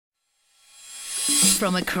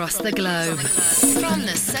From across the globe, from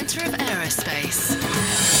the centre of aerospace,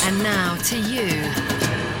 and now to you.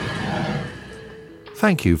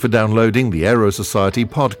 Thank you for downloading the Aero Society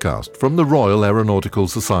podcast from the Royal Aeronautical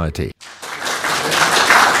Society.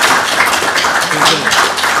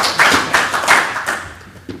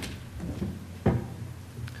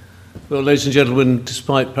 Well, ladies and gentlemen,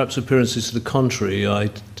 despite perhaps appearances to the contrary, I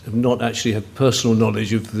have not actually had personal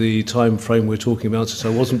knowledge of the time frame we're talking about, since I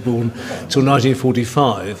wasn't born till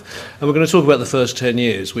 1945. And we're going to talk about the first 10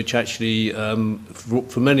 years, which actually,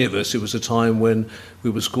 for many of us, it was a time when we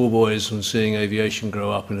were schoolboys and seeing aviation grow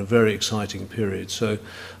up in a very exciting period. So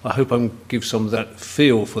I hope I can give some of that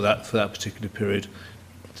feel for that particular period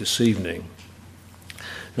this evening.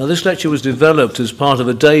 Now, this lecture was developed as part of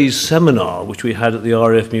a day's seminar which we had at the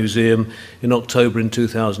RAF Museum in October in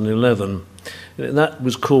 2011. And that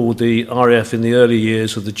was called the RAF in the Early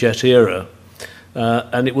Years of the Jet Era.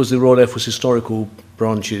 And it was the Royal Air Force Historical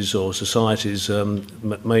Branches or Society's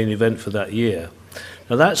main event for that year.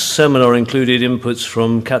 Now, that seminar included inputs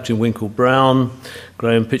from Captain Winkle Brown,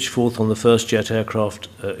 Graham Pitchforth on the first jet aircraft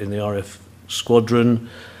in the RAF squadron,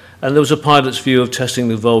 and there was a pilot's view of testing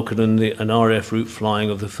the Vulcan and an RAF route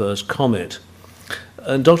flying of the first Comet.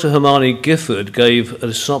 And Dr. Hermione Gifford gave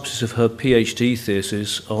a synopsis of her PhD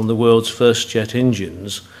thesis on the world's first jet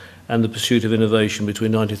engines and the pursuit of innovation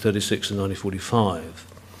between 1936 and 1945.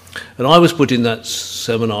 And I was put in that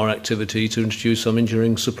seminar activity to introduce some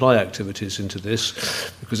engineering supply activities into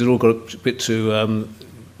this, because it all got a bit too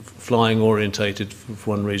flying orientated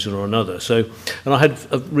for one reason or another. And I had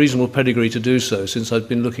a reasonable pedigree to do so, since I'd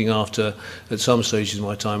been looking after, at some stages of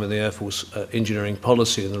my time in the Air Force, engineering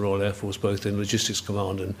policy in the Royal Air Force, both in Logistics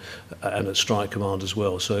Command and at Strike Command as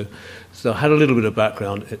well. So I had a little bit of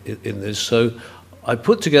background in this. So I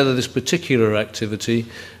put together this particular activity,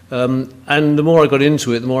 and the more I got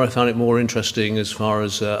into it, the more I found it more interesting as far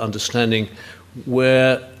as understanding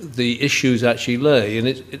where the issues actually lay. And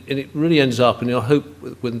it really ends up, and I hope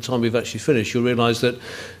when the time we've actually finished, you'll realise that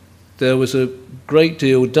there was a great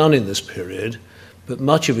deal done in this period, but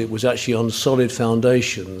much of it was actually on solid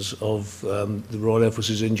foundations of the Royal Air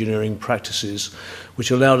Force's engineering practices,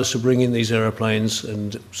 which allowed us to bring in these aeroplanes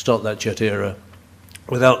and start that jet era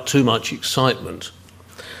without too much excitement.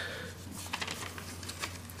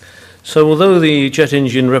 So although the jet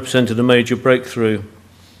engine represented a major breakthrough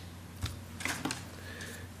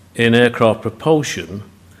in aircraft propulsion,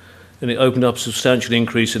 and it opened up a substantial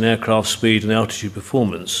increase in aircraft speed and altitude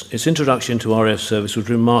performance, its introduction to RAF service was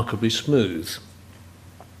remarkably smooth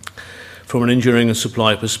from an engineering and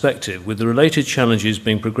supply perspective, with the related challenges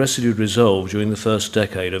being progressively resolved during the first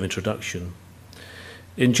decade of introduction.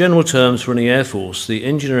 In general terms, for any Air Force, the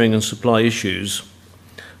engineering and supply issues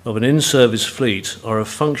of an in-service fleet are a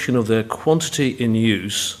function of their quantity in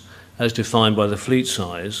use as defined by the fleet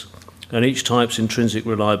size and each type's intrinsic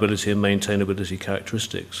reliability and maintainability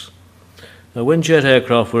characteristics. Now, when jet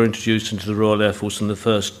aircraft were introduced into the Royal Air Force in the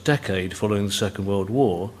first decade following the Second World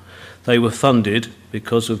War, they were funded,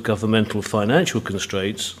 because of governmental financial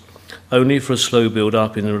constraints, only for a slow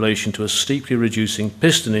build-up in relation to a steeply reducing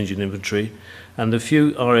piston engine inventory, and the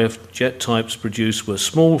few RAF jet types produced were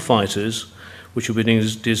small fighters, which were being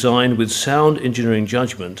designed with sound engineering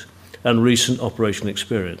judgment and recent operational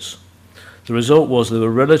experience. The result was there were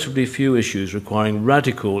relatively few issues requiring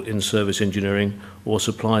radical in-service engineering or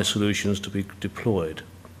supply solutions to be deployed.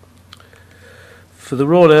 For the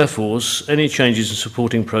Royal Air Force, any changes in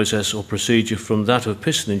supporting process or procedure from that of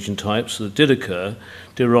piston engine types that did occur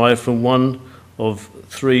derived from one of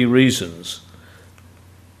three reasons.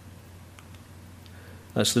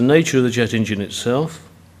 That's the nature of the jet engine itself,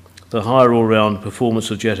 the higher all-round performance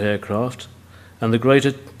of jet aircraft, and the greater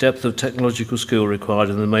depth of technological skill required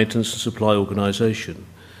in the maintenance and supply organisation.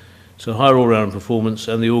 So higher all-round performance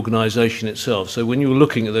and the organisation itself. So when you're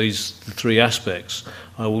looking at these three aspects,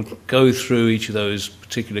 I will go through each of those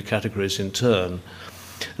particular categories in turn.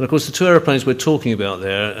 And of course, the two aeroplanes we're talking about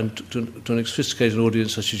there, and to an sophisticated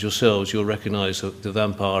audience such as yourselves, you'll recognise the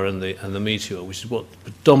Vampire and the Meteor, which is what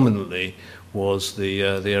predominantly was the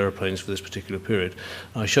aeroplanes for this particular period.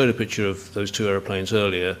 I showed a picture of those two aeroplanes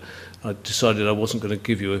earlier. I decided I wasn't going to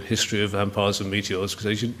give you a history of Vampires and Meteors,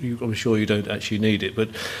 because I'm sure you don't actually need it, but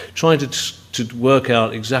trying to work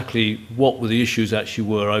out exactly what the issues actually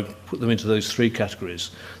were, I put them into those three categories.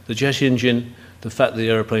 The jet engine, the fact that the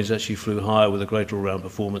aeroplanes actually flew higher with a greater all-round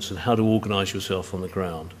performance, and how to organise yourself on the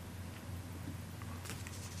ground.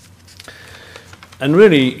 And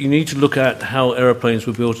really, you need to look at how aeroplanes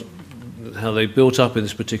were built, how they built up in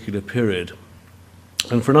this particular period.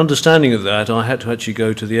 And for an understanding of that, I had to actually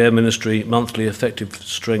go to the Air Ministry monthly effective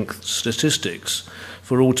strength statistics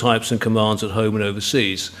for all types and commands at home and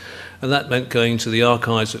overseas. And that meant going to the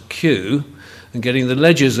archives at Kew and getting the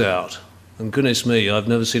ledgers out. And goodness me, I've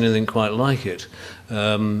never seen anything quite like it.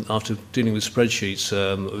 After dealing with spreadsheets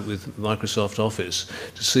with Microsoft Office,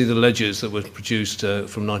 to see the ledgers that were produced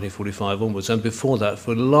from 1945 onwards, and before that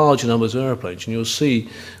for large numbers of aeroplanes. And you'll see,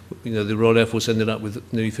 the Royal Air Force ended up with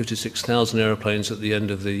nearly 56,000 aeroplanes at the end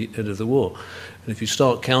of the war. And if you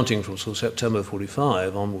start counting from sort of September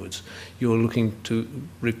 45 onwards, you're looking to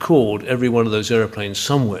record every one of those aeroplanes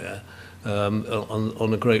somewhere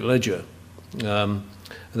on a great ledger.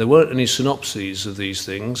 And there weren't any synopses of these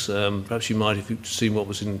things. Perhaps you might if you'd seen what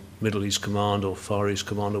was in Middle East Command or Far East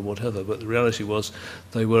Command or whatever, but the reality was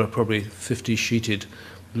they were probably 50 sheeted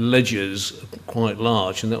ledgers, quite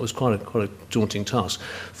large, and that was quite a daunting task.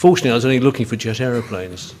 Fortunately, I was only looking for jet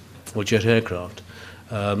aeroplanes or jet aircraft,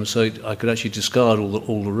 so I could actually discard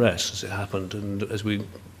all the rest as it happened, and as we've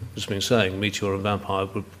just been saying, Meteor and Vampire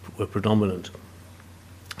were predominant.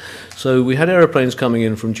 So we had aeroplanes coming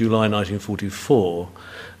in from July 1944,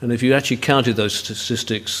 and if you actually counted those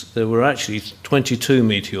statistics, there were actually 22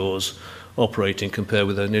 Meteors operating compared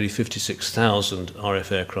with nearly 56,000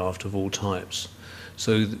 RF aircraft of all types.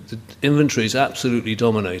 So the inventory is absolutely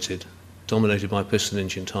dominated by piston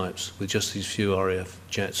engine types, with just these few RAF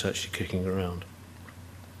jets actually kicking around.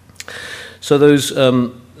 So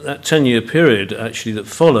that 10-year period actually that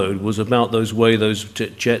followed was about those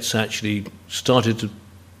jets actually started to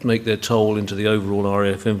make their toll into the overall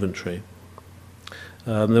RAF inventory.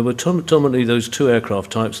 There were dominantly those two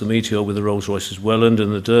aircraft types, the Meteor with the Rolls-Royce's Welland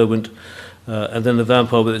and the Derwent, and then the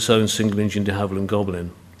Vampire with its own single-engine de Havilland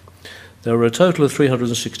Goblin. There were a total of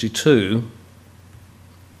 362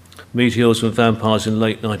 Meteors and Vampires in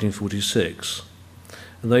late 1946,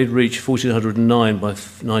 and they'd reached 1,409 by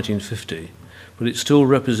 1950, but it still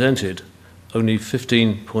represented only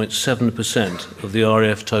 15.7% of the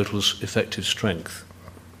RAF total's effective strength.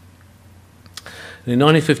 In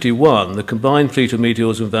 1951, the combined fleet of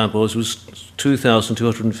Meteors and Vampires was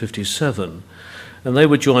 2,257, and they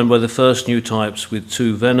were joined by the first new types with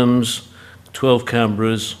 2 Venoms, 12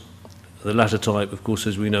 Canberras. The latter type, of course,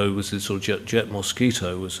 as we know, was the sort of jet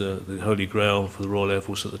Mosquito, was the holy grail for the Royal Air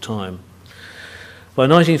Force at the time. By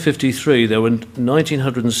 1953, there were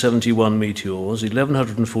 1,971 Meteors,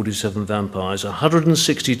 1,147 Vampires,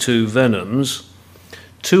 162 Venoms,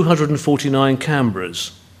 249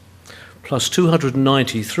 Canberras, plus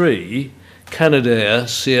 293 Canadair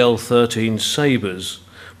CL-13 Sabres,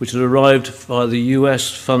 which had arrived via the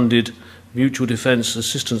US-funded Mutual Defence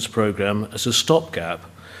Assistance Programme as a stopgap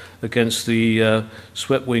against the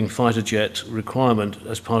swept-wing fighter jet requirement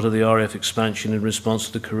as part of the RAF expansion in response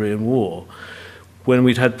to the Korean War, when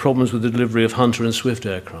we'd had problems with the delivery of Hunter and Swift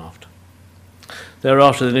aircraft.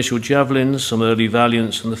 Thereafter, the initial Javelins, some early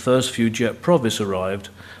Valiants, and the first few Jet Provis arrived,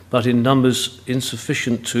 but in numbers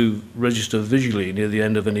insufficient to register visually near the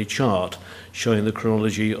end of any chart, showing the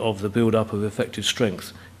chronology of the build-up of effective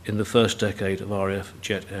strength in the first decade of RAF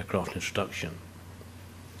jet aircraft introduction.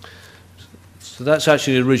 So that's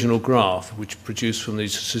actually the original graph, which produced from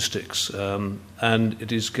these statistics, and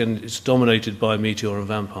it's dominated by Meteor and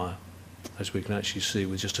Vampire, as we can actually see,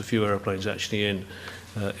 with just a few aeroplanes actually in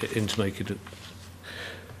to make it.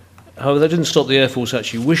 However, that didn't stop the Air Force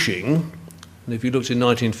actually wishing. And if you looked in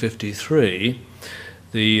 1953,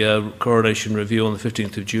 the Coronation Review on the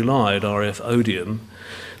 15th of July at RAF Odium,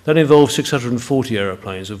 that involved 640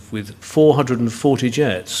 aeroplanes with 440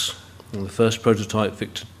 jets. And the first prototype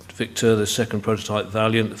Victor, the second prototype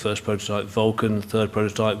Valiant, the first prototype Vulcan, third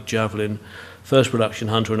prototype Javelin, first production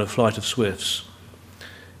Hunter, and a flight of Swifts.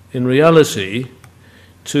 In reality,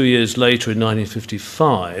 2 years later in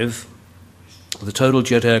 1955, the total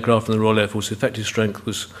jet aircraft in the Royal Air Force effective strength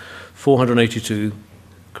was 482,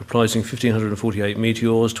 comprising 1,548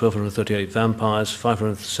 Meteors, 1,238 Vampires,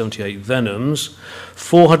 578 Venoms,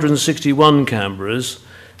 461 Canberras,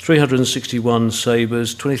 361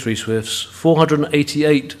 Sabres, 23 Swifts,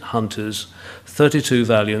 488 Hunters, 32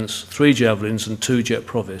 Valiants, 3 Javelins, and 2 Jet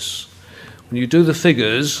Provis. When you do the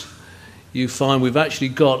figures, you find we've actually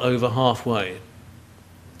got over halfway.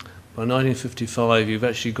 By 1955, you've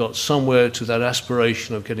actually got somewhere to that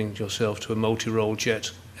aspiration of getting yourself to a multi-role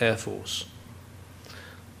jet Air Force.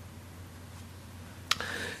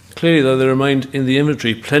 Clearly, though, there remained in the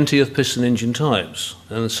inventory plenty of piston engine types,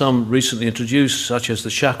 and some recently introduced, such as the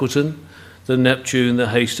Shackleton, the Neptune, the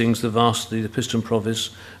Hastings, the Varsity, the Piston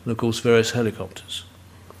Provis, and of course various helicopters.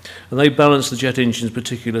 And they balance the jet engine's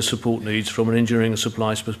particular support needs from an engineering and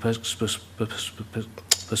supply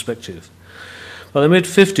perspective. By the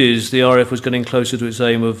mid-50s, the RAF was getting closer to its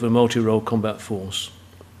aim of a multi-role combat force.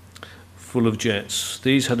 full of jets.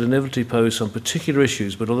 These had inevitably posed some particular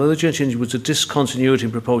issues, but although the jet engine was a discontinuity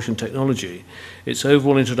in propulsion technology, its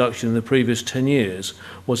overall introduction in the previous 10 years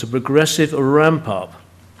was a progressive ramp-up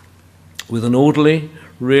with an orderly,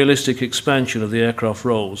 realistic expansion of the aircraft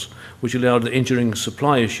roles, which allowed the engineering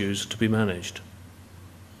supply issues to be managed.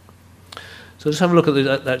 So let's have a look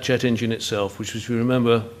at that jet engine itself, which, if you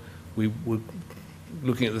remember, we were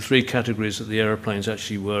looking at the three categories that the aeroplanes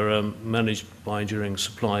actually were managed by engineering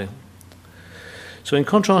supply. So in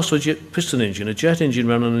contrast to a jet piston engine, a jet engine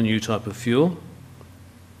ran on a new type of fuel.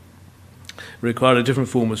 It required a different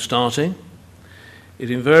form of starting.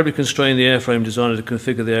 It invariably constrained the airframe designed to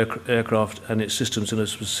configure the aircraft and its systems in a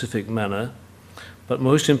specific manner. But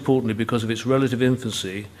most importantly, because of its relative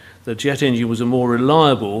infancy, the jet engine was a more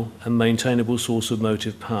reliable and maintainable source of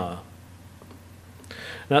motive power.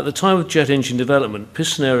 Now, at the time of jet engine development,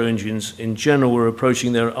 piston aero engines in general were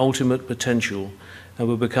approaching their ultimate potential and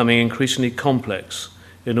were becoming increasingly complex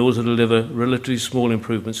in order to deliver relatively small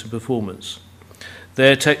improvements in performance.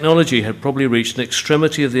 Their technology had probably reached an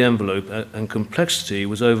extremity of the envelope, and complexity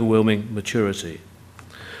was overwhelming maturity.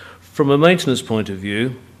 From a maintenance point of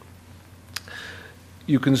view,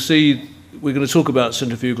 you can see we're going to talk about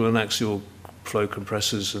centrifugal and axial flow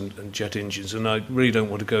compressors and jet engines, and I really don't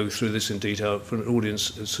want to go through this in detail for an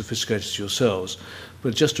audience as sophisticated as yourselves,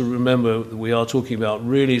 but just to remember that we are talking about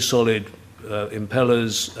really solid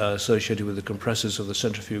impellers associated with the compressors of the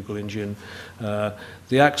centrifugal engine.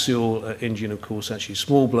 The axial engine, of course, actually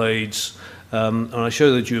small blades, and I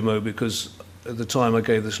show the Jumo because at the time I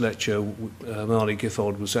gave this lecture, Marley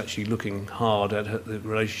Giffords was actually looking hard at the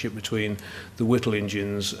relationship between the Whittle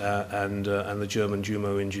engines and the German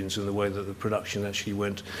Jumo engines and the way that the production actually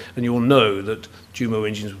went. And you'll know that Jumo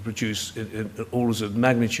engines were produced in orders of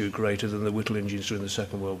magnitude greater than the Whittle engines during the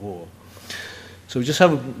Second World War. So we just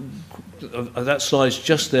have that slide's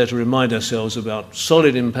just there to remind ourselves about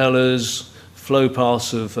solid impellers, flow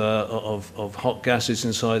paths of hot gases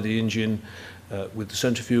inside the engine, with the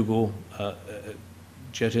centrifugal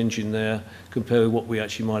jet engine there, compared with what we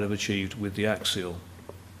actually might have achieved with the axial.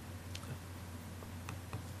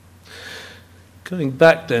 Going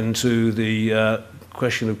back then to the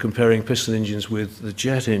question of comparing piston engines with the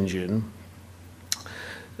jet engine,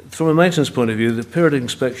 from a maintenance point of view, the periodic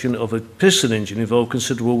inspection of a piston engine involved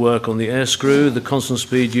considerable work on the air screw, the constant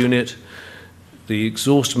speed unit, the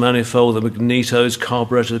exhaust manifold, the magnetos,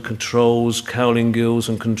 carburetor controls, cowling gills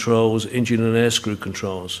and controls, engine and air screw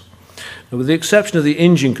controls. Now, with the exception of the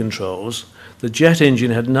engine controls, the jet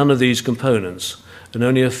engine had none of these components and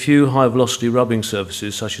only a few high-velocity rubbing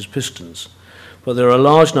surfaces such as pistons. But there are a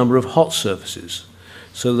large number of hot surfaces.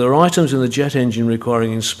 So there are items in the jet engine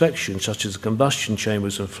requiring inspection, such as the combustion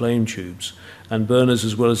chambers and flame tubes, and burners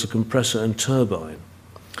as well as the compressor and turbine.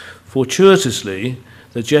 Fortuitously,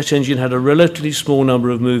 the jet engine had a relatively small number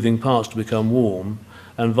of moving parts to become warm,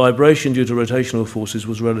 and vibration due to rotational forces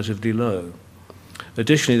was relatively low.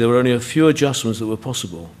 Additionally, there were only a few adjustments that were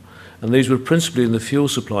possible, and these were principally in the fuel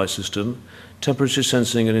supply system, temperature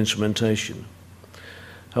sensing and instrumentation.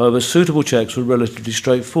 However, suitable checks were relatively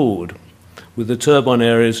straightforward, with the turbine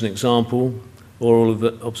area as an example, oral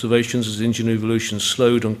observations as engine evolution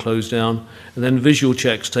slowed and closed down, and then visual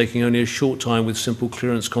checks taking only a short time with simple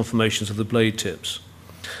clearance confirmations of the blade tips.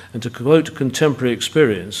 And to quote contemporary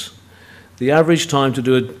experience, the average time to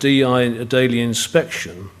do a DI, a daily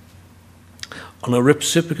inspection, on a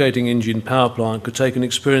reciprocating engine power plant could take an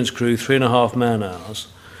experienced crew 3.5 man-hours,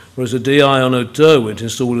 whereas a DI on a Derwent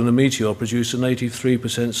installed in a Meteor produced an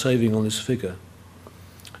 83% saving on this figure.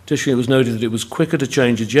 Additionally, it was noted that it was quicker to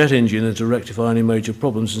change a jet engine than to rectify any major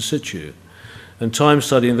problems in situ, and time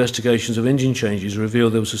study investigations of engine changes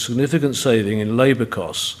revealed there was a significant saving in labour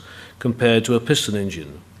costs compared to a piston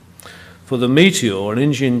engine. For the Meteor, an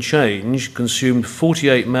engine change consumed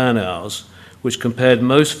 48 man-hours, which compared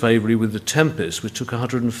most favourably with the Tempest, which took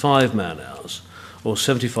 105 man-hours, or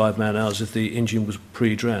 75 man-hours if the engine was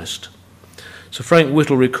pre-dressed. So Frank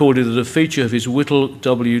Whittle recorded that a feature of his Whittle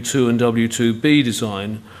W2 and W2B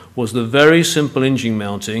design was the very simple engine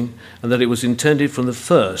mounting, and that it was intended from the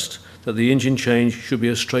first that the engine change should be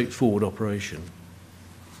a straightforward operation.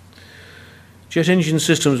 Jet engine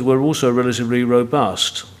systems were also relatively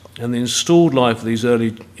robust, and the installed life of these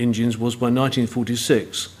early engines was by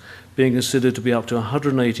 1946 being considered to be up to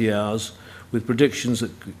 180 hours, with predictions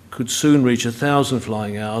that could soon reach 1,000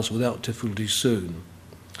 flying hours without difficulty soon.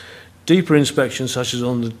 Deeper inspections, such as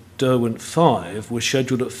on the Derwent 5, were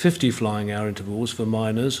scheduled at 50 flying hour intervals for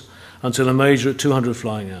minors until a major at 200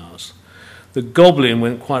 flying hours. The Goblin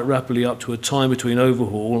went quite rapidly up to a time between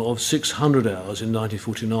overhaul of 600 hours in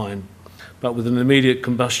 1949, but with an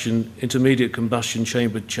intermediate combustion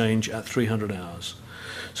chamber change at 300 hours.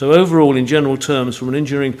 So overall, in general terms, from an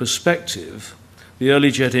engineering perspective, the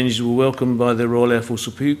early jet engines were welcomed by the Royal Air Force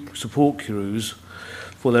support crews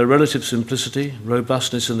for their relative simplicity,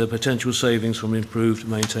 robustness, and their potential savings from improved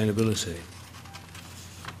maintainability.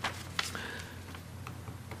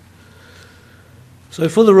 So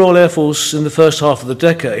for the Royal Air Force in the first half of the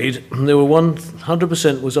decade, there were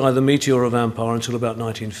 100% was either Meteor or Vampire until about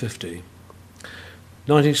 1950.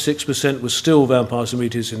 96% was still Vampires and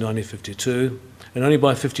Meteors in 1952, and only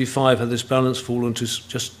by 55 had this balance fallen to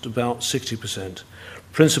just about 60%,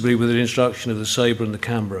 principally with the introduction of the Sabre and the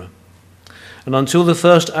Canberra. And until the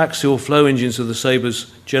first axial flow engines of the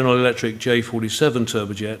Sabre's General Electric J47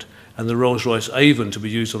 turbojet and the Rolls-Royce Avon to be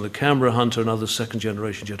used on the Canberra, Hunter and other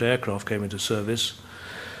second-generation jet aircraft came into service,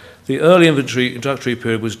 the early introductory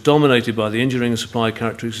period was dominated by the engineering and supply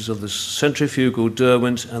characteristics of the centrifugal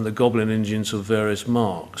Derwent and the Goblin engines of various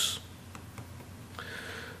marques.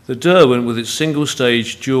 The Derwent, with its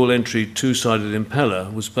single-stage, dual-entry, two-sided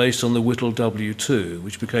impeller, was based on the Whittle W2,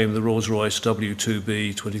 which became the Rolls-Royce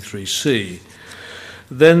W2B-23C.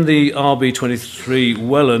 Then the RB-23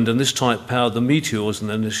 Welland, and this type powered the Meteors in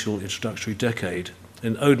the initial introductory decade,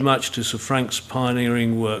 and owed much to Sir Frank's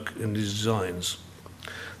pioneering work in his designs.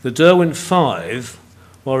 The Derwent 5,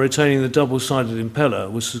 while retaining the double-sided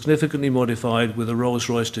impeller, was significantly modified with a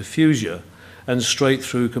Rolls-Royce diffuser and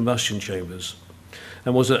straight-through combustion chambers,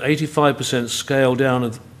 and was at 85% scale down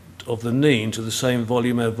of the Nene to the same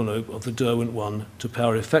volume envelope of the Derwent 1 to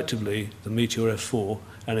power effectively the Meteor F4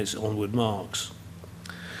 and its onward marques.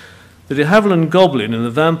 The de Havilland Goblin in the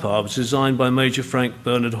Vampire was designed by Major Frank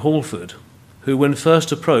Bernard Halford, who, when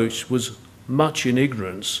first approached, was much in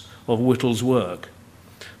ignorance of Whittle's work.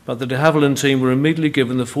 But the de Havilland team were immediately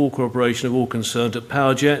given the full cooperation of all concerned at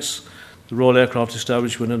Powerjets, the Royal Aircraft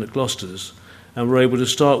Establishment, and at Gloucester's, and were able to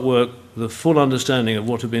start work with a full understanding of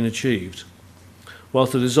what had been achieved.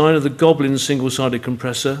 Whilst the design of the Goblin single-sided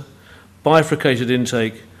compressor, bifurcated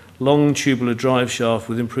intake, long tubular drive shaft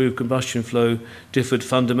with improved combustion flow differed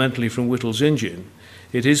fundamentally from Whittle's engine,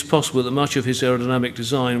 it is possible that much of his aerodynamic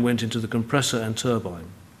design went into the compressor and turbine.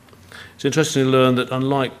 It's interesting to learn that,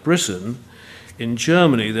 unlike Britain, in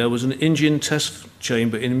Germany there was an engine test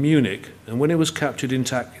chamber in Munich, and when it was captured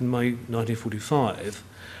intact in May 1945,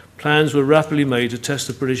 plans were rapidly made to test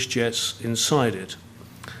the British jets inside it,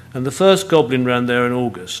 and the first Goblin ran there in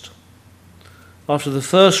August. After the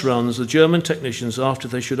first runs, the German technicians asked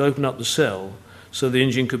if they should open up the cell so the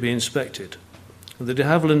engine could be inspected, and the de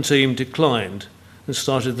Havilland team declined and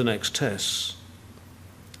started the next tests.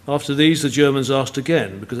 After these, the Germans asked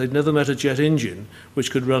again, because they'd never met a jet engine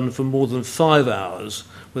which could run for more than 5 hours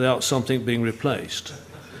without something being replaced.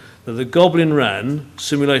 Now, the Goblin ran,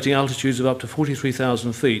 simulating altitudes of up to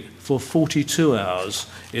 43,000 feet, for 42 hours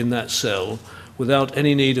in that cell without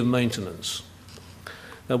any need of maintenance.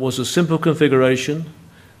 There was a simple configuration,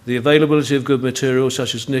 the availability of good materials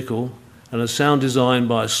such as nickel, and a sound design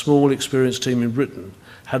by a small, experienced team in Britain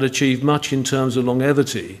had achieved much in terms of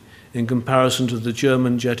longevity in comparison to the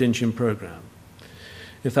German jet engine program.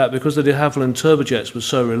 In fact, because the de Havilland turbojets were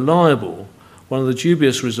so reliable, one of the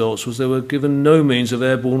dubious results was they were given no means of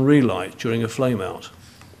airborne relight during a flameout.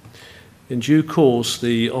 In due course,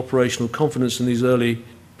 the operational confidence in these early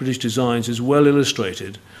British designs is well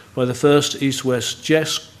illustrated by the first east-west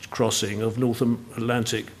jet crossing of North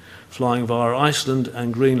Atlantic flying via Iceland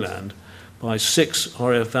and Greenland by 6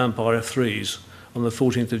 RAF Vampire F3s on the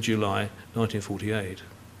 14th of July 1948.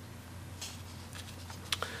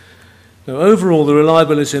 Now, overall, the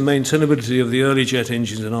reliability and maintainability of the early jet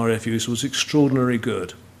engines in RAF use was extraordinarily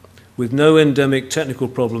good, with no endemic technical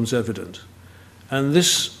problems evident. And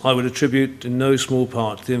this I would attribute in no small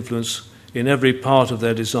part to the influence in every part of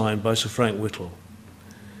their design by Sir Frank Whittle.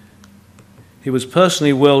 He was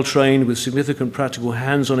personally well trained with significant practical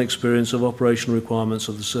hands-on experience of operational requirements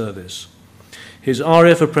of the service. His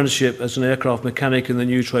RAF apprenticeship as an aircraft mechanic in the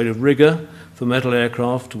new trade of rigger for metal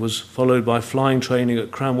aircraft was followed by flying training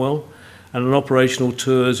at Cranwell and an operational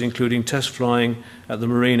tours including test flying at the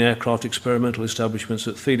Marine Aircraft Experimental Establishments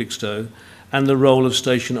at Felixstowe and the role of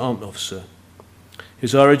Station Army Officer.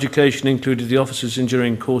 His education included the Officers'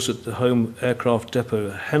 Engineering course at the Home Aircraft Depot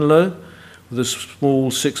at Henlow, with a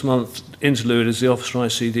small 6-month interlude as the officer I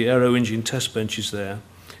see the aero engine test benches there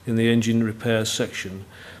in the engine repair section,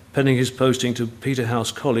 pending his posting to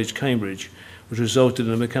Peterhouse College, Cambridge, which resulted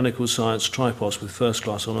in a mechanical science tripos with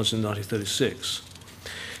first-class honours in 1936.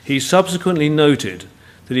 He subsequently noted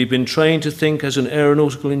that he'd been trained to think as an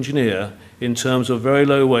aeronautical engineer in terms of very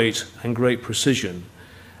low weight and great precision,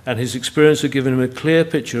 and his experience had given him a clear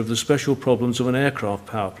picture of the special problems of an aircraft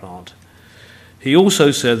power plant. He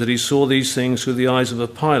also said that he saw these things through the eyes of a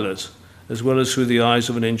pilot as well as through the eyes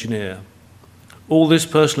of an engineer. All this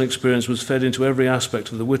personal experience was fed into every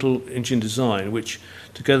aspect of the Whittle engine design, which,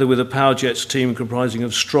 together with a Powerjets team comprising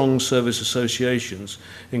of strong service associations,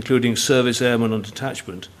 including service airmen and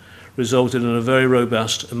detachment, resulted in a very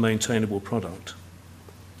robust and maintainable product.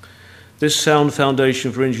 This sound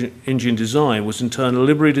foundation for engine design was in turn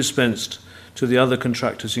liberally dispensed to the other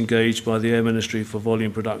contractors engaged by the Air Ministry for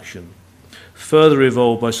volume production, further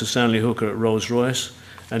evolved by Sir Stanley Hooker at Rolls-Royce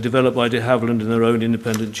and developed by de Havilland in their own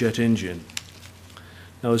independent jet engine.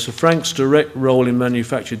 Now, as Sir Frank's direct role in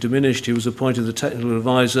manufacture diminished, he was appointed the technical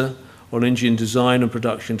advisor on engine design and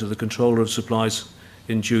production to the Controller of Supplies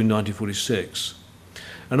in June 1946.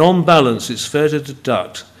 And on balance, it's fair to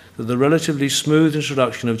deduct that the relatively smooth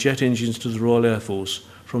introduction of jet engines to the Royal Air Force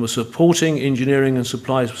from a supporting engineering and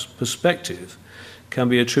supply perspective can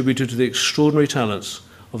be attributed to the extraordinary talents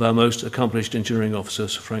of our most accomplished engineering officer,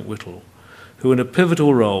 Sir Frank Whittle, who in a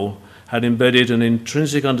pivotal role had embedded an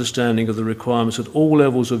intrinsic understanding of the requirements at all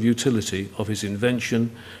levels of utility of his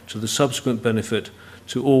invention to the subsequent benefit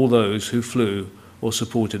to all those who flew or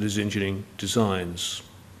supported his engineering designs.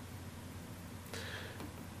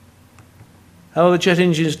 However, jet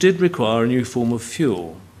engines did require a new form of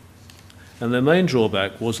fuel, and their main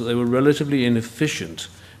drawback was that they were relatively inefficient,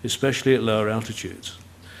 especially at lower altitudes.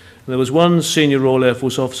 And there was one senior Royal Air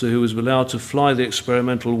Force officer who was allowed to fly the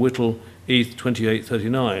experimental Whittle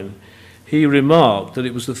E-2839. He remarked that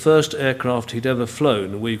it was the first aircraft he'd ever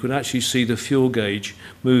flown where you could actually see the fuel gauge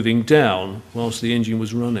moving down whilst the engine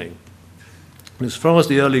was running. And as far as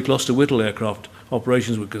the early Gloucester Whittle aircraft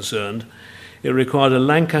operations were concerned, it required a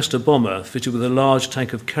Lancaster bomber fitted with a large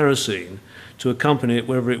tank of kerosene to accompany it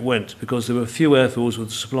wherever it went, because there were few airfields with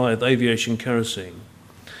a supply of aviation kerosene.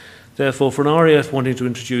 Therefore, for an RAF wanting to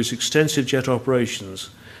introduce extensive jet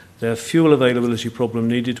operations, their fuel availability problem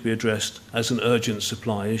needed to be addressed as an urgent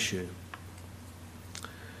supply issue.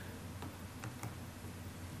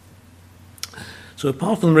 So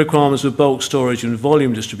apart from the requirements of bulk storage and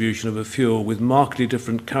volume distribution of a fuel with markedly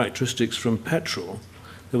different characteristics from petrol,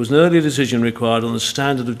 there was an early decision required on the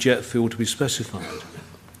standard of jet fuel to be specified,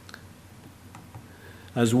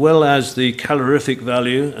 as well as the calorific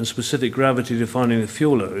value and specific gravity defining the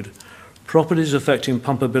fuel load. Properties affecting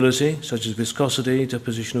pumpability, such as viscosity,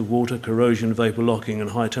 deposition of water, corrosion, vapor locking,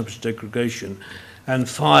 and high temperature degradation, and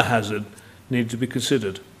fire hazard, needed to be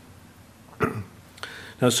considered.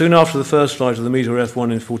 Now, soon after the first flight of the Meteor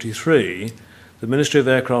F1 in 1943, the Ministry of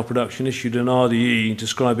Aircraft Production issued an RDE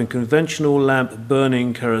describing conventional lamp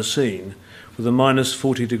burning kerosene with a minus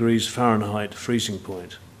 40 degrees Fahrenheit freezing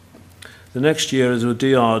point. The next year, as a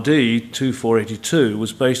DRD 2482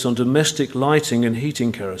 was based on domestic lighting and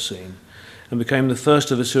heating kerosene and became the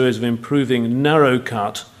first of a series of improving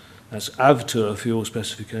narrow-cut, that's AVTUR fuel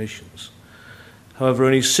specifications. However,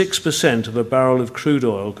 only 6% of a barrel of crude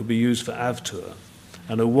oil could be used for AVTUR,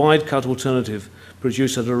 and a wide-cut alternative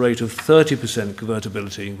produced at a rate of 30%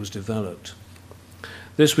 convertibility was developed.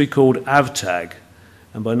 This we called AVTAG,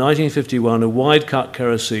 and by 1951 a wide-cut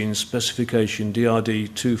kerosene specification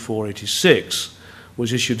DRD 2486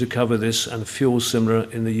 was issued to cover this and fuel similar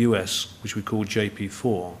in the US, which we called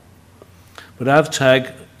JP4. But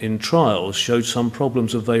AVTAG in trials showed some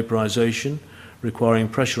problems of vaporization, requiring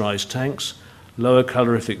pressurized tanks, lower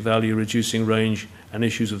calorific value reducing range, and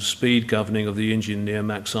issues of speed governing of the engine near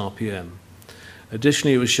max RPM.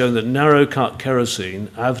 Additionally, it was shown that narrow-cut kerosene,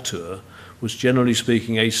 AVTUR, was generally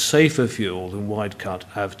speaking a safer fuel than wide-cut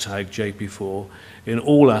AVTAG JP4 in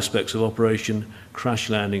all aspects of operation, crash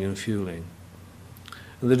landing and fueling.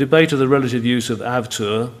 And the debate of the relative use of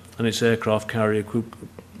AVTUR and its aircraft carrier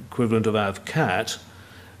equivalent of AVCAT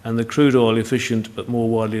and the crude oil efficient but more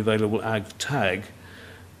widely available AVTAG,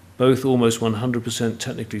 both almost 100%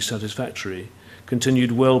 technically satisfactory,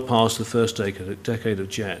 continued well past the first decade of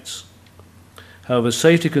jets. However,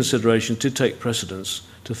 safety considerations did take precedence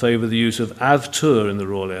to favour the use of AVTUR in the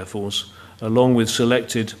Royal Air Force, along with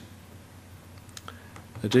selected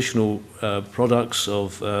additional products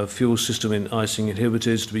of fuel system in icing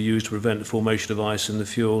inhibitors to be used to prevent the formation of ice in the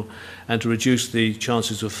fuel and to reduce the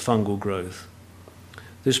chances of fungal growth.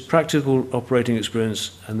 This practical operating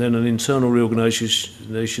experience and then an internal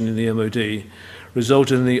reorganisation in the MOD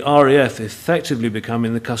resulted in the RAF effectively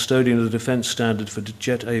becoming the custodian of the defence standard for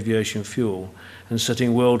jet aviation fuel and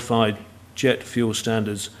setting worldwide jet fuel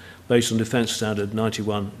standards based on Defence Standard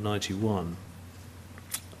 9191.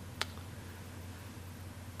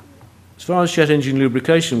 As far as jet engine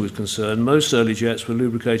lubrication was concerned, most early jets were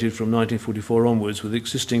lubricated from 1944 onwards with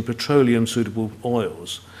existing petroleum-suitable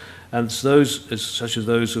oils, and such as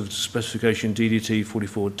those of specification DDT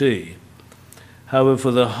 44D. However,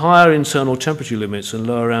 for the higher internal temperature limits and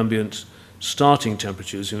lower ambient starting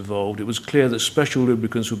temperatures involved, it was clear that special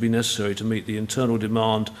lubricants would be necessary to meet the internal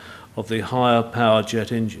demand of the higher power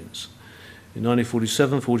jet engines. In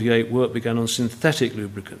 1947-48, work began on synthetic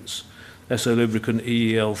lubricants. SO lubricant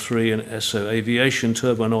EEL3 and SO aviation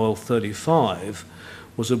turbine oil 35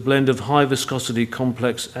 was a blend of high viscosity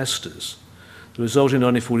complex esters. The result in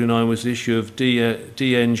 1949 was the issue of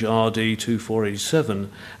DENG RD 2487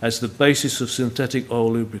 as the basis of synthetic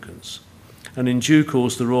oil lubricants. And in due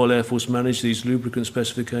course, the Royal Air Force managed these lubricant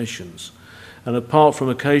specifications. And apart from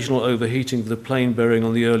occasional overheating of the plane bearing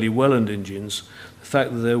on the early Welland engines, the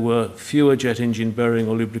fact that there were fewer jet engine bearing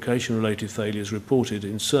or lubrication-related failures reported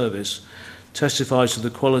in service testifies to the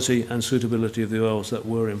quality and suitability of the oils that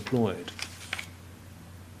were employed.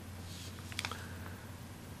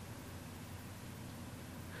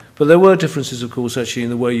 But there were differences, of course, actually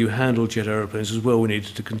in the way you handle jet aeroplanes as well we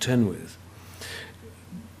needed to contend with.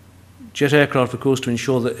 Jet aircraft, of course, to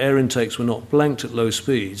ensure that air intakes were not blanked at low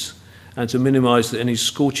speeds and to minimise any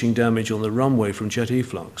scorching damage on the runway from jet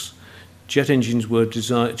efflux, jet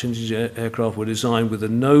aircraft were designed with a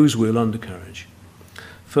nose wheel undercarriage.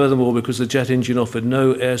 Furthermore, because the jet engine offered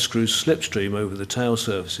no air screw slipstream over the tail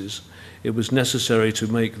surfaces, it was necessary to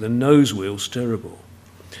make the nose wheel steerable.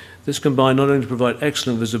 This combined not only to provide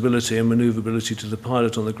excellent visibility and manoeuvrability to the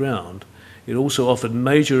pilot on the ground, it also offered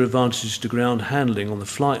major advantages to ground handling on the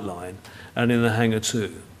flight line and in the hangar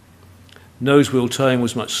too. Nose wheel towing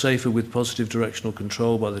was much safer with positive directional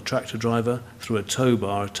control by the tractor driver through a tow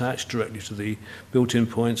bar attached directly to the built-in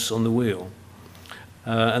points on the wheel.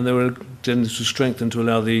 And then this was strengthened to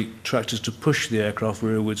allow the tractors to push the aircraft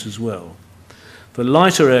rearwards as well. For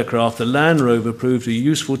lighter aircraft, the Land Rover proved a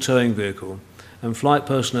useful towing vehicle, and flight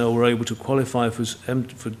personnel were able to qualify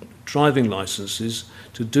for driving licenses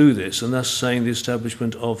to do this, and thus saying the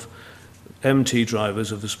establishment of MT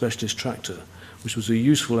drivers of the specialist tractor, which was a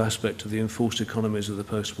useful aspect of the enforced economies of the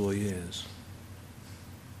post-war years.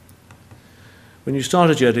 When you start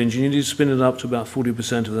a jet engine, you need to spin it up to about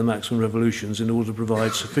 40% of the maximum revolutions in order to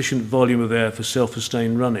provide sufficient volume of air for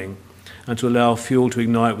self-sustained running and to allow fuel to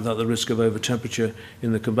ignite without the risk of over-temperature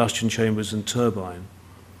in the combustion chambers and turbine.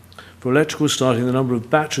 For electrical starting, the number of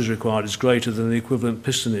batteries required is greater than the equivalent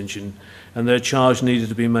piston engine, and their charge needed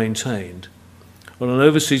to be maintained. On an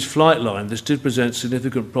overseas flight line, this did present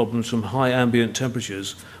significant problems from high ambient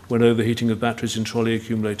temperatures when overheating of batteries in trolley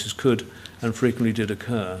accumulators could and frequently did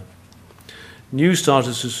occur. New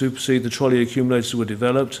starters to supersede the trolley accumulators were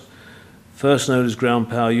developed, first known as ground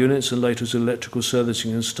power units and later as electrical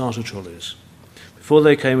servicing and starter trolleys. Before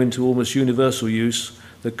they came into almost universal use,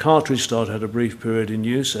 the cartridge starter had a brief period in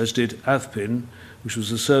use, as did AVPIN, which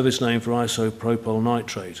was the service name for isopropyl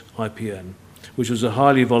nitrate, IPN, which was a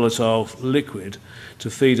highly volatile liquid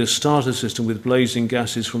to feed a starter system with blazing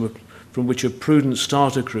gases from which a prudent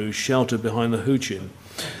starter crew sheltered behind the hoochin.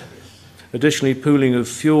 Additionally, pooling of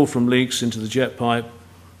fuel from leaks into the jet pipe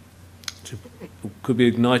could be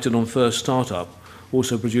ignited on first startup,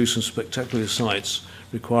 also produced some spectacular sights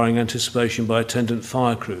requiring anticipation by attendant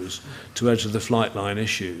fire crews to add to the flight line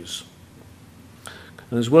issues.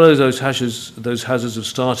 And as well as those hazards of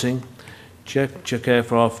starting, jet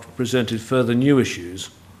aircraft presented further new issues.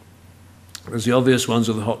 There's the obvious ones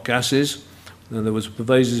of the hot gases, and there was a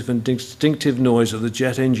pervasive and distinctive noise of the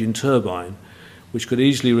jet engine turbine, which could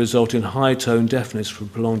easily result in high tone deafness from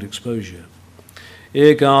prolonged exposure.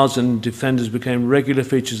 Ear guards and defenders became regular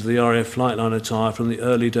features of the RAF flightline attire from the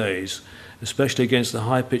early days, especially against the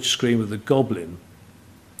high-pitched scream of the Goblin.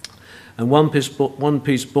 And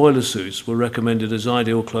one-piece boiler suits were recommended as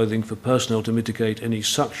ideal clothing for personnel to mitigate any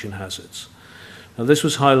suction hazards. Now, this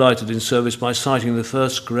was highlighted in service by citing the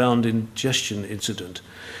first ground ingestion incident.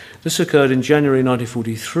 This occurred in January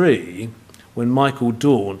 1943 when Michael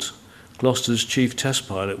Daunt, Gloucester's chief test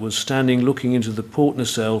pilot, was standing looking into the port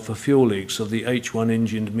nacelle for fuel leaks of the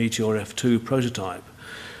H1-engined Meteor F2 prototype,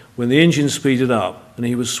 when the engine speeded up and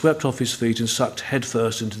he was swept off his feet and sucked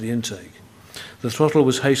headfirst into the intake. The throttle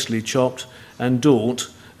was hastily chopped, and Daunt,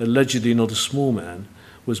 allegedly not a small man,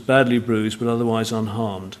 was badly bruised but otherwise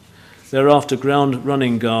unharmed. Thereafter, ground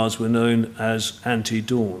running guards were known as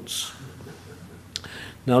anti-Daunts.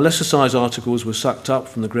 Now, lesser size articles were sucked up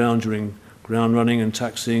from the ground during ground running and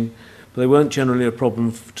taxiing, but they weren't generally a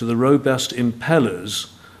problem to the robust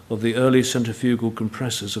impellers of the early centrifugal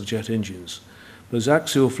compressors of jet engines. But as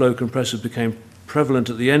axial flow compressors became prevalent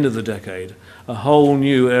at the end of the decade, a whole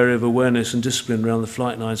new area of awareness and discipline around the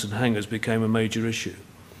flight lines and hangars became a major issue.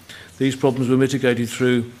 These problems were mitigated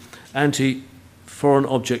through anti-foreign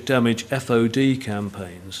object damage FOD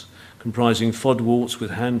campaigns, comprising FOD walks with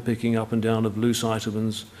hand picking up and down of loose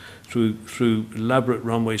items through elaborate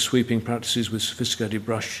runway sweeping practices with sophisticated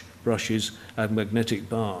brushes and magnetic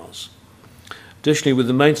bars. Additionally, with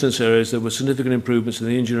the maintenance areas, there were significant improvements in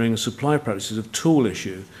the engineering and supply practices of tool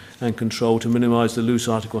issue and control to minimise the loose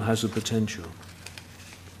article hazard potential.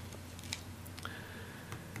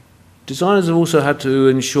 Designers have also had to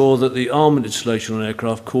ensure that the armament installation on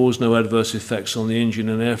aircraft caused no adverse effects on the engine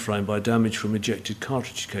and airframe by damage from ejected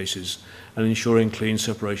cartridge cases and ensuring clean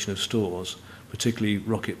separation of stores, particularly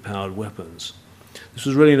rocket-powered weapons. This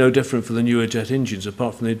was really no different for the newer jet engines,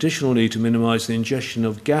 apart from the additional need to minimise the ingestion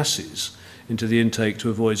of gases into the intake to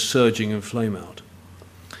avoid surging and flame-out.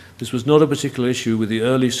 This was not a particular issue with the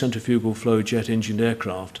early centrifugal flow jet-engined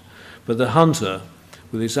aircraft, but the Hunter,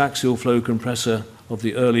 with its axial flow compressor of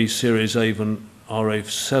the early Series Avon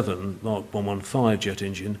RA7 Mark 115 jet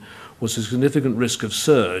engine, was a significant risk of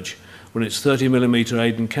surge when its 30mm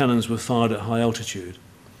Aden cannons were fired at high altitude.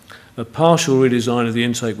 A partial redesign of the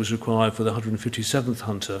intake was required for the 157th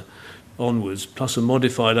Hunter onwards, plus a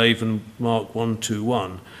modified Avon Mark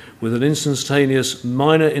 121, with an instantaneous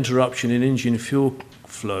minor interruption in engine fuel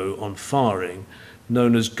flow on firing,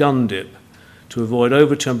 known as gun dip, to avoid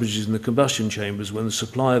over-temperatures in the combustion chambers when the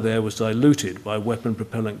supply of air was diluted by weapon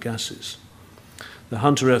propellant gases. The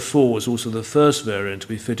Hunter F4 was also the first variant to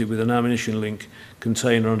be fitted with an ammunition link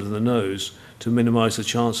container under the nose to minimise the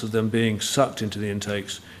chance of them being sucked into the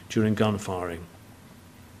intakes during gun firing.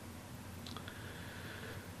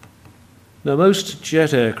 Now, most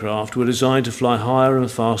jet aircraft were designed to fly higher and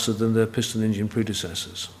faster than their piston engine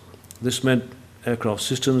predecessors. This meant aircraft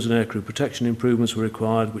systems and aircrew protection improvements were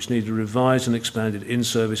required, which needed revised and expanded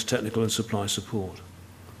in-service technical and supply support.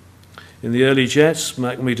 In the early jets,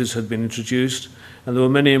 Mach meters had been introduced, and there were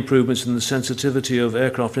many improvements in the sensitivity of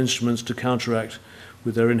aircraft instruments to counteract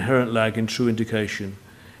with their inherent lag in true indication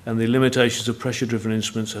and the limitations of pressure-driven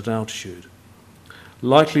instruments at altitude.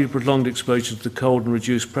 Likely prolonged exposure to the cold and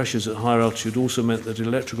reduced pressures at higher altitude also meant that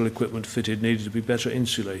electrical equipment fitted needed to be better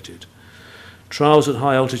insulated. Trials at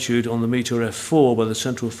high altitude on the Meteor F4 by the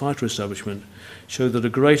Central Fighter Establishment showed that a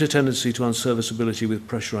greater tendency to unserviceability with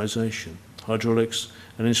pressurization, hydraulics,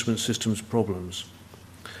 and instrument systems problems.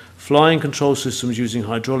 Flying control systems using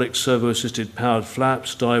hydraulic servo-assisted powered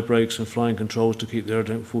flaps, dive brakes, and flying controls to keep the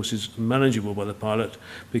aerodynamic forces manageable by the pilot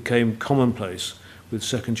became commonplace with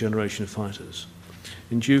second-generation fighters.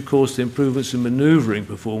 In due course, the improvements in manoeuvring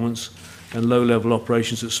performance and low-level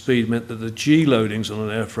operations at speed meant that the G loadings on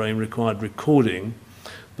an airframe required recording,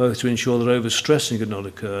 both to ensure that overstressing had not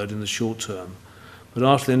occurred in the short term, but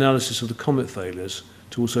after the analysis of the Comet failures,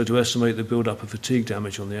 to also to estimate the build-up of fatigue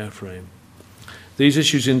damage on the airframe. These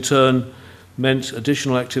issues in turn meant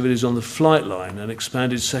additional activities on the flight line and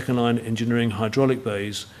expanded second-line engineering hydraulic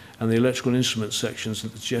bays and the electrical instrument sections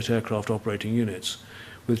of the jet aircraft operating units,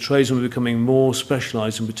 with tradesmen becoming more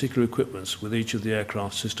specialised in particular equipments with each of the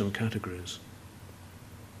aircraft system categories.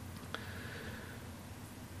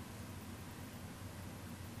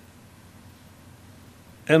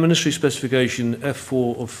 Air Ministry Specification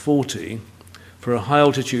F4 of 40 for a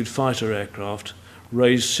high-altitude fighter aircraft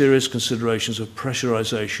raised serious considerations of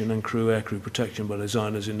pressurization and aircrew protection by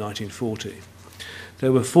designers in 1940.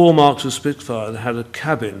 There were 4 marks of Spitfire that had a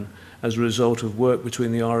cabin as a result of work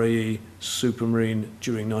between the RAE Supermarine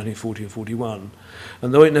during 1940 and 41.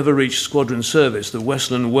 And though it never reached squadron service, the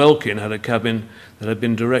Westland Welkin had a cabin that had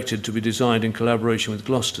been directed to be designed in collaboration with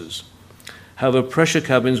Gloucester's. However, pressure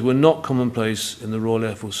cabins were not commonplace in the Royal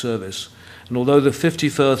Air Force service, and although the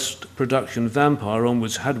 51st production Vampire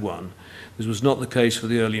onwards had one, this was not the case for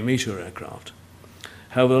the early Meteor aircraft.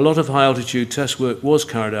 However, a lot of high-altitude test work was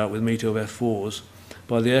carried out with Meteor F4s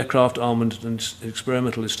by the Aircraft Armament and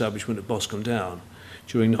Experimental Establishment at Boscombe Down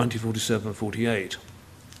during 1947-48,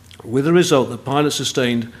 with the result that pilots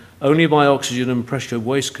sustained only by oxygen and pressure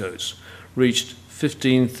waistcoats reached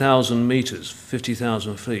 15,000 metres,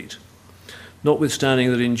 50,000 feet,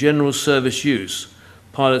 notwithstanding that in general service use,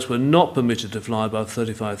 pilots were not permitted to fly above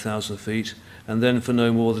 35,000 feet and then for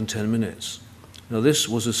no more than 10 minutes. Now, this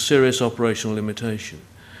was a serious operational limitation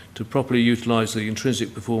to properly utilise the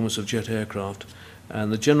intrinsic performance of jet aircraft,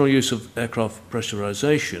 and the general use of aircraft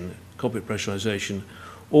pressurization, cockpit pressurization,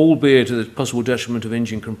 albeit to the possible detriment of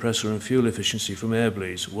engine compressor and fuel efficiency from air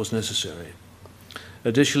bleeds, was necessary.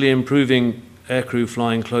 Additionally, improving aircrew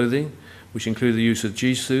flying clothing, which included the use of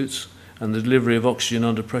G-suits and the delivery of oxygen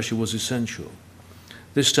under pressure, was essential.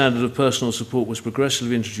 This standard of personal support was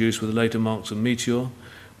progressively introduced with the later marks of Meteor,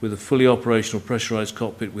 with a fully operational pressurized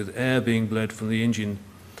cockpit with air being bled from the engine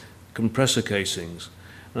compressor casings,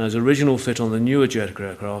 and as original fit on the newer jet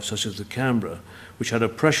aircraft such as the Canberra, which had a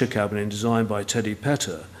pressure cabin designed by Teddy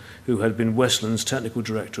Petter, who had been Westland's technical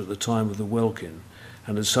director at the time of the Welkin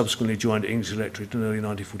and had subsequently joined English Electric in early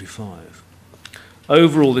 1945.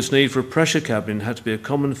 Overall, this need for a pressure cabin had to be a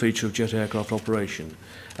common feature of jet aircraft operation,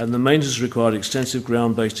 and the maintenance required extensive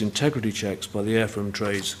ground-based integrity checks by the airframe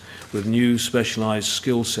trades with new specialised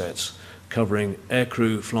skill sets covering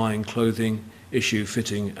aircrew, flying, clothing, issue,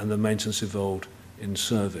 fitting, and the maintenance involved in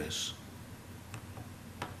service.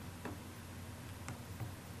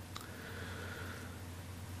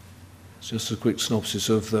 Just a quick synopsis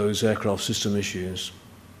of those aircraft system issues.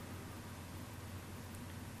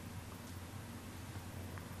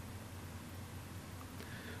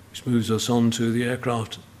 Which moves us on to the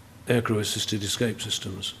aircrew assisted escape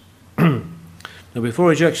systems. Now,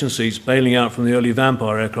 before ejection seats, bailing out from the early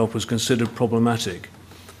Vampire aircraft was considered problematic.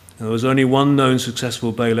 And there was only one known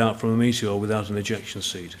successful bailout from a Meteor without an ejection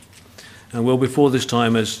seat. And well before this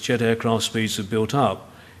time, as jet aircraft speeds had built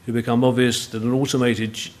up, it had become obvious that an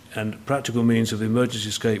automated and practical means of emergency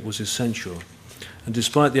escape was essential. And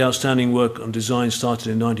despite the outstanding work on design started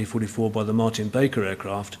in 1944 by the Martin Baker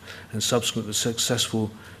aircraft and subsequent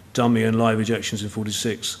successful dummy and live ejections in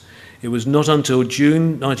 1946, it was not until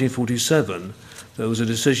June 1947 there was a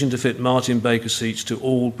decision to fit Martin Baker seats to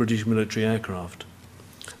all British military aircraft.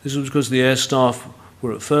 This was because the air staff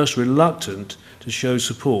were at first reluctant to show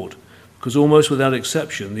support, because almost without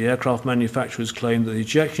exception, the aircraft manufacturers claimed that the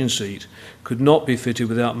ejection seat could not be fitted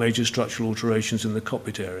without major structural alterations in the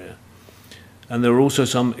cockpit area. And there were also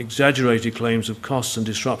some exaggerated claims of costs and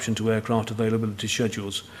disruption to aircraft availability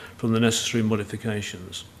schedules from the necessary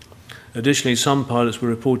modifications. Additionally, some pilots were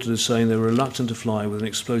reported as saying they were reluctant to fly with an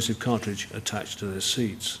explosive cartridge attached to their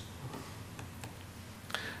seats.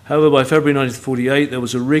 However, by February 1948, there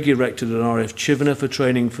was a rig erected at RAF Chivenor for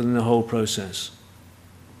training for the whole process.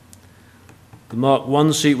 The Mark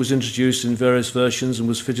I seat was introduced in various versions and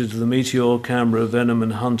was fitted to the Meteor, Canberra, Venom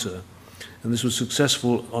and Hunter, and this was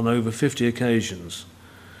successful on over 50 occasions.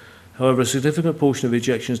 However, a significant portion of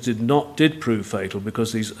ejections did prove fatal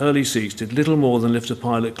because these early seats did little more than lift a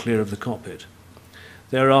pilot clear of the cockpit.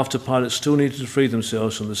 Thereafter, pilots still needed to free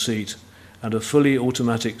themselves from the seat, and a fully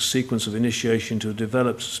automatic sequence of initiation to a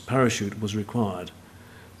developed parachute was required.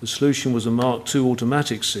 The solution was a Mark II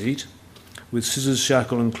automatic seat with scissors,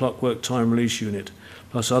 shackle and clockwork time release unit,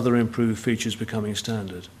 plus other improved features becoming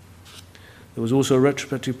standard. There was also a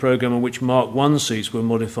retrospective program in which Mark I seats were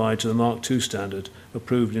modified to the Mark II standard,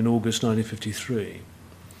 approved in August 1953.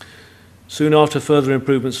 Soon after, further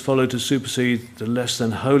improvements followed to supersede the less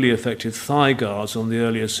than wholly effective thigh guards on the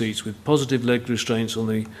earlier seats, with positive leg restraints on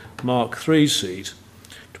the Mark III seat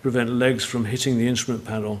to prevent legs from hitting the instrument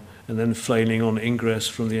panel and then flailing on ingress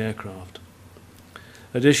from the aircraft.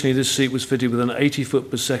 Additionally, this seat was fitted with an 80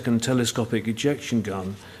 foot per second telescopic ejection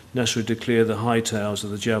gun necessary to clear the high tails of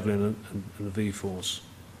the Javelin and the V-Force.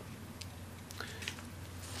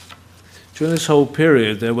 During this whole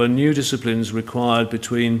period, there were new disciplines required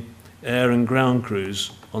between air and ground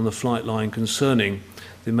crews on the flight line concerning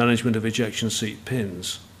the management of ejection seat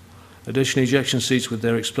pins. Additionally, ejection seats with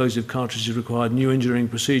their explosive cartridges required new engineering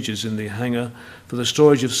procedures in the hangar for the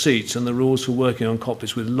storage of seats and the rules for working on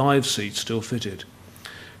cockpits with live seats still fitted.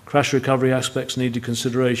 Crash recovery aspects needed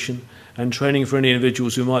consideration, and training for any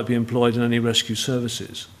individuals who might be employed in any rescue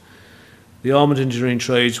services. The armoured engineering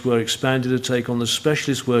trades were expanded to take on the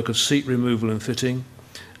specialist work of seat removal and fitting,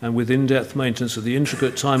 and with in-depth maintenance of the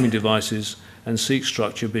intricate timing devices and seat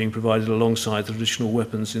structure being provided alongside the traditional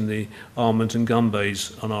weapons in the armament and gun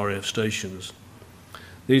bays on RAF stations.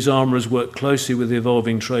 These armourers worked closely with the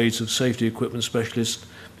evolving trades of safety equipment specialists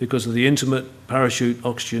because of the intimate parachute,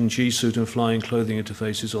 oxygen, G-suit and flying clothing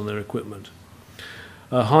interfaces on their equipment.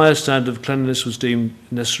 A higher standard of cleanliness was deemed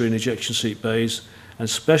necessary in ejection seat bays, and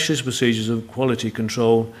specialist procedures of quality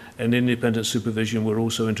control and independent supervision were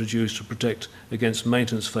also introduced to protect against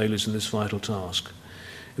maintenance failures in this vital task.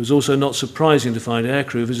 It was also not surprising to find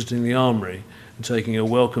aircrew visiting the armoury and taking a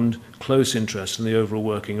welcomed, close interest in the overall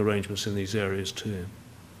working arrangements in these areas too.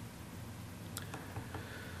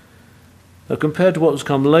 Now, compared to what was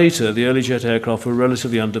come later, the early jet aircraft were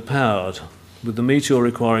relatively underpowered, with the Meteor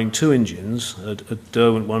requiring two engines. A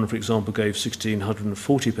Derwent one, for example, gave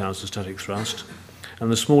 1,640 pounds of static thrust,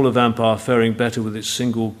 and the smaller Vampire faring better with its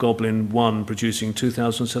single Goblin 1 producing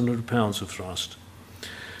 2,700 pounds of thrust.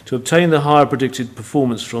 To obtain the higher predicted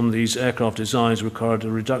performance from these aircraft designs required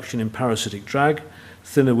a reduction in parasitic drag,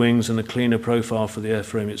 thinner wings and a cleaner profile for the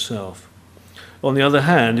airframe itself. On the other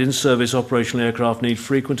hand, in-service operational aircraft need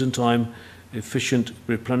frequent and time-efficient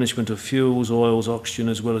replenishment of fuels, oils, oxygen,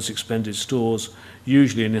 as well as expended stores,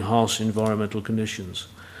 usually in harsh environmental conditions.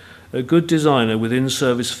 A good designer with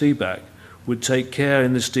in-service feedback would take care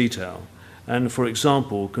in this detail and, for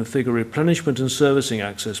example, configure replenishment and servicing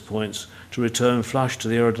access points to return flush to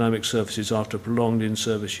the aerodynamic surfaces after prolonged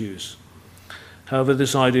in-service use. However,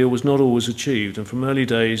 this ideal was not always achieved, and from early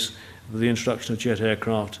days of the introduction of jet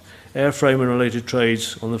aircraft, airframe and related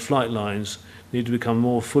trades on the flight lines need to become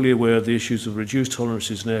more fully aware of the issues of reduced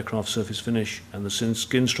tolerances in aircraft surface finish and the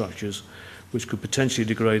skin structures, which could potentially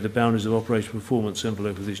degrade the boundaries of operational performance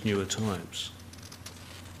envelope of these newer types.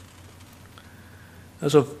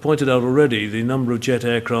 As I've pointed out already, the number of jet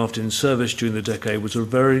aircraft in service during the decade was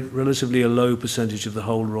relatively a low percentage of the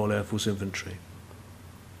whole Royal Air Force inventory.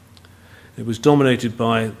 It was dominated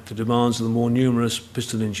by the demands of the more numerous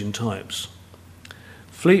piston engine types.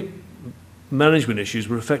 Fleet management issues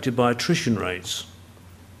were affected by attrition rates,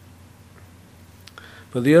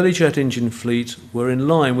 but the early jet engine fleet were in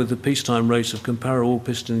line with the peacetime rates of comparable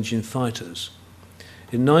piston engine fighters.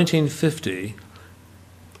 In 1950,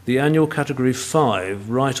 the annual Category 5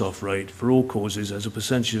 write-off rate for all causes as a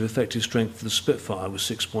percentage of effective strength for the Spitfire was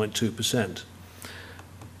 6.2%.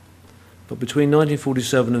 But between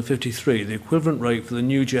 1947 and 53, the equivalent rate for the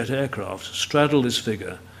new jet aircraft straddled this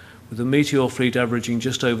figure, with the Meteor fleet averaging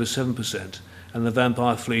just over 7% and the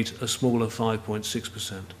Vampire fleet a smaller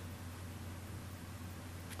 5.6%.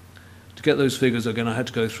 To get those figures, again, I had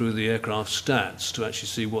to go through the aircraft stats to actually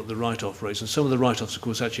see what the write-off rates, and some of the write-offs, of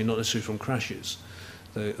course, actually not necessarily from crashes.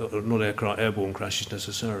 They are not airborne crashes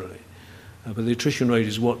necessarily. But the attrition rate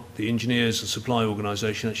is what the engineers and supply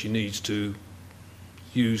organisation actually needs to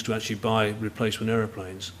use to actually buy replacement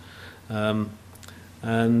aeroplanes.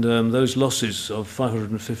 Those losses of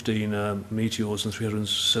 515 Meteors and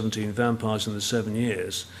 317 Vampires in the 7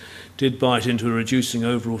 years did bite into a reducing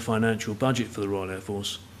overall financial budget for the Royal Air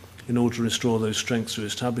Force in order to restore those strengths through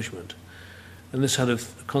establishment. And this had a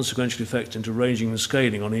consequential effect into ranging and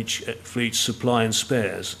scaling on each fleet's supply and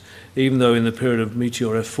spares, even though in the period of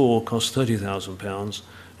Meteor F4 cost £30,000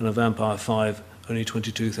 and a Vampire 5 only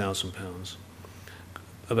 £22,000.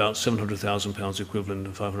 About £700,000 equivalent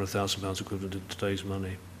and £500,000 equivalent in today's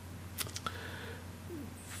money.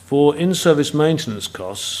 For in-service maintenance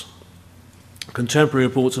costs, contemporary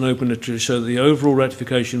reports and open literature show that the overall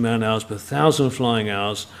rectification man-hours per 1,000 flying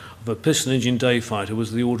hours of a piston engine day fighter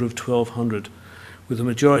was the order of 1,200, with the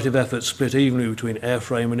majority of effort split evenly between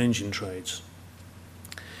airframe and engine trades.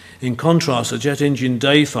 In contrast, a jet engine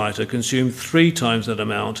day fighter consumed 3 times that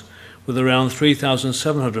amount, with around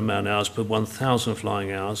 3,700 man-hours per 1,000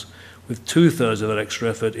 flying hours, with 2/3 of that extra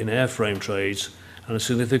effort in airframe trades and a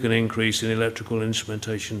significant increase in electrical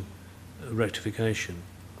instrumentation rectification.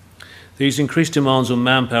 These increased demands on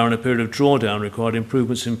manpower in a period of drawdown required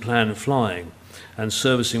improvements in planned flying and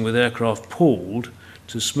servicing with aircraft pooled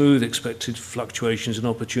to smooth expected fluctuations in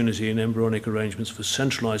opportunity and embryonic arrangements for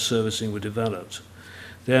centralised servicing were developed.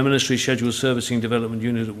 The Air Ministry Scheduled Servicing Development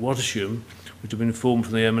Unit at Wattisham, which had been formed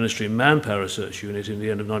from the Air Ministry Manpower Research Unit in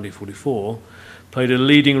the end of 1944, played a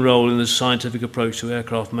leading role in the scientific approach to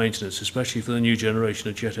aircraft maintenance, especially for the new generation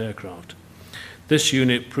of jet aircraft. This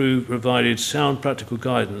unit provided sound practical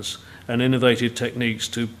guidance and innovative techniques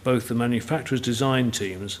to both the manufacturer's design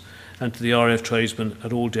teams and to the RAF tradesmen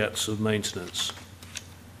at all depths of maintenance.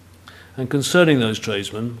 And concerning those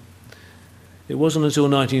tradesmen, it wasn't until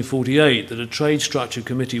 1948 that a trade structure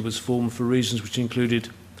committee was formed for reasons which included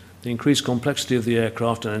the increased complexity of the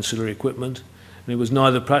aircraft and ancillary equipment, and it was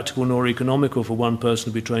neither practical nor economical for one person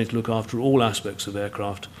to be trained to look after all aspects of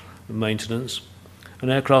aircraft maintenance.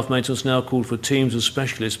 And aircraft maintenance now called for teams of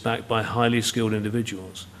specialists backed by highly skilled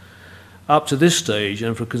individuals. Up to this stage,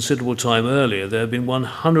 and for a considerable time earlier, there have been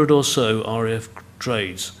 100 or so RAF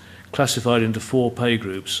trades classified into 4 pay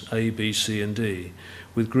groups, A, B, C and D,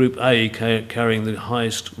 with Group A carrying the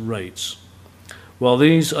highest rates. While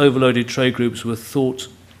these overloaded trade groups were thought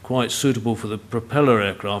quite suitable for the propeller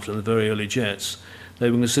aircraft and the very early jets, they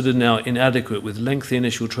were considered now inadequate, with lengthy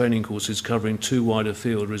initial training courses covering too wide a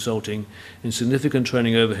field, resulting in significant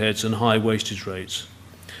training overheads and high wastage rates.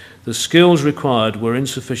 The skills required were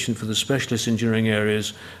insufficient for the specialist engineering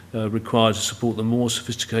areas required to support the more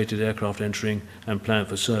sophisticated aircraft entering and planned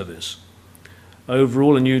for service.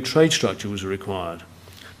 Overall, a new trade structure was required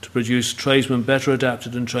to produce tradesmen better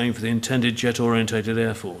adapted and trained for the intended jet-orientated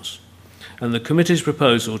Air Force. And the committee's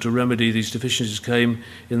proposal to remedy these deficiencies came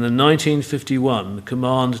in the 1951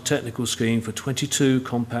 Command Technical Scheme for 22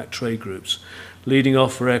 compact trade groups, leading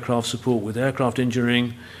off for aircraft support with aircraft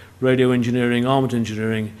engineering, radio engineering, armament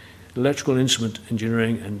engineering, electrical instrument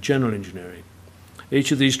engineering and general engineering.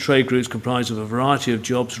 Each of these trade groups comprised of a variety of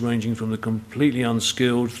jobs ranging from the completely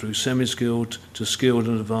unskilled through semi-skilled to skilled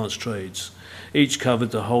and advanced trades. Each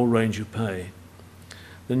covered the whole range of pay.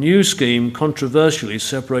 The new scheme controversially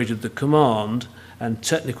separated the command and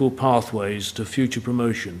technical pathways to future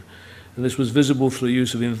promotion, and this was visible through the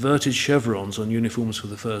use of inverted chevrons on uniforms for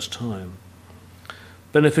the first time.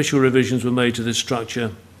 Beneficial revisions were made to this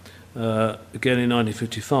structure again in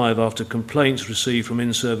 1955 after complaints received from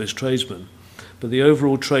in-service tradesmen, but the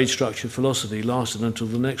overall trade structure philosophy lasted until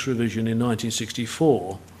the next revision in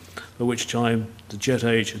 1964, by which time the jet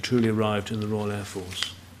age had truly arrived in the Royal Air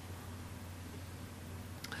Force.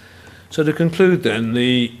 So to conclude then,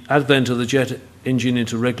 the advent of the jet engine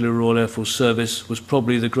into regular Royal Air Force service was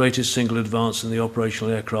probably the greatest single advance in the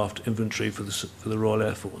operational aircraft inventory for the Royal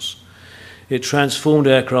Air Force. It transformed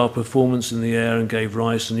aircraft performance in the air and gave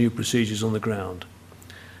rise to new procedures on the ground.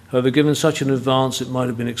 However, given such an advance, it might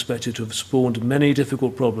have been expected to have spawned many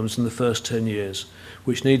difficult problems in the first 10 years,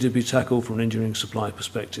 which needed to be tackled from an engineering supply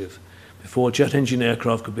perspective, before jet engine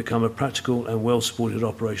aircraft could become a practical and well-supported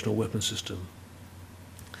operational weapon system.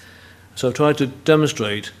 So I've tried to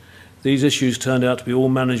demonstrate these issues turned out to be all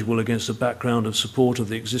manageable against a background of support of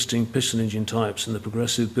the existing piston engine types and the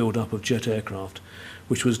progressive build-up of jet aircraft,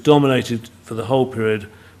 which was dominated for the whole period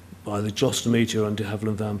by the Gloster Meteor and de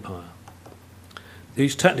Havilland Vampire.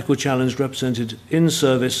 These technical challenges represented in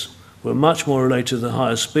service were much more related to the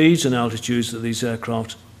higher speeds and altitudes that these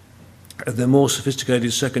aircraft and their more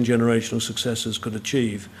sophisticated second-generational successors could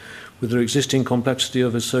achieve with their existing complexity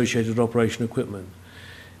of associated operation equipment.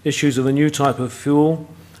 Issues of a new type of fuel,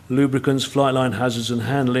 lubricants, flight line hazards and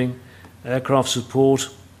handling, aircraft support,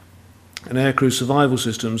 and aircrew survival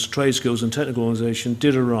systems, trade skills and technical organisation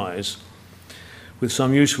did arise with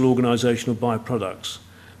some useful organisational byproducts,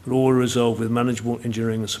 but all were resolved with manageable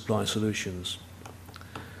engineering and supply solutions.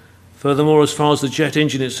 Furthermore, as far as the jet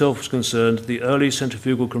engine itself was concerned, the early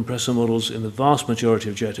centrifugal compressor models in the vast majority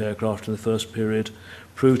of jet aircraft in the first period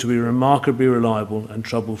proved to be remarkably reliable and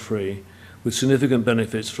trouble-free, with significant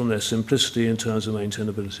benefits from their simplicity in terms of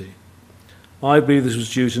maintainability. I believe this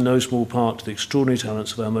was due to no small part to the extraordinary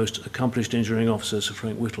talents of our most accomplished engineering officer, Sir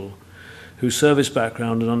Frank Whittle, whose service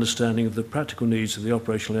background and understanding of the practical needs of the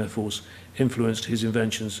operational Air Force influenced his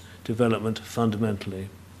invention's development fundamentally.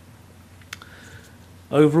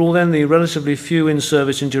 Overall, then, the relatively few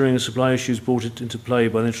in-service engineering and supply issues brought into play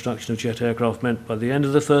by the introduction of jet aircraft meant by the end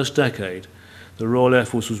of the first decade, the Royal Air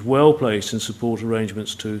Force was well placed in support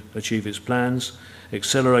arrangements to achieve its plans,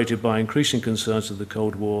 accelerated by increasing concerns of the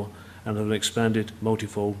Cold War and of an expanded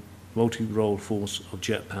multi-role force of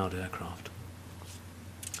jet-powered aircraft.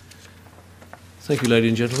 Thank you, ladies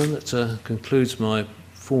and gentlemen. That concludes my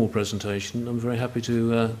formal presentation. I'm very happy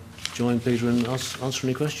to join Peter in answering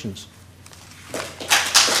any questions.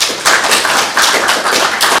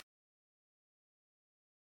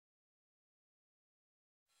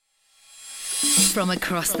 From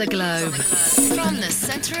across the globe, from the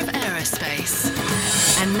centre of aerospace.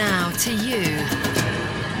 And now to you.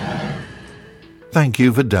 Thank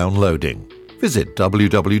you for downloading. Visit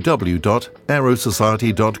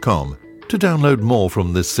www.aerosociety.com to download more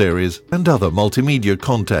from this series and other multimedia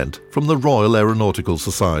content from the Royal Aeronautical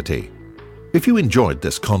Society. If you enjoyed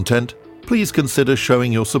this content, please consider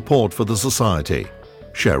showing your support for the Society.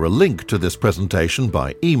 Share a link to this presentation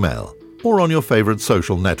by email or on your favourite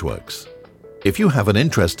social networks. If you have an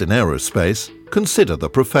interest in aerospace, consider the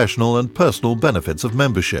professional and personal benefits of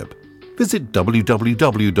membership. Visit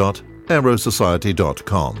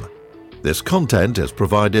www.aerosociety.com. This content is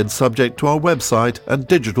provided subject to our website and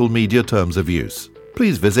digital media terms of use.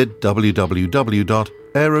 Please visit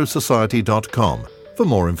www.aerosociety.com for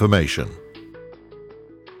more information.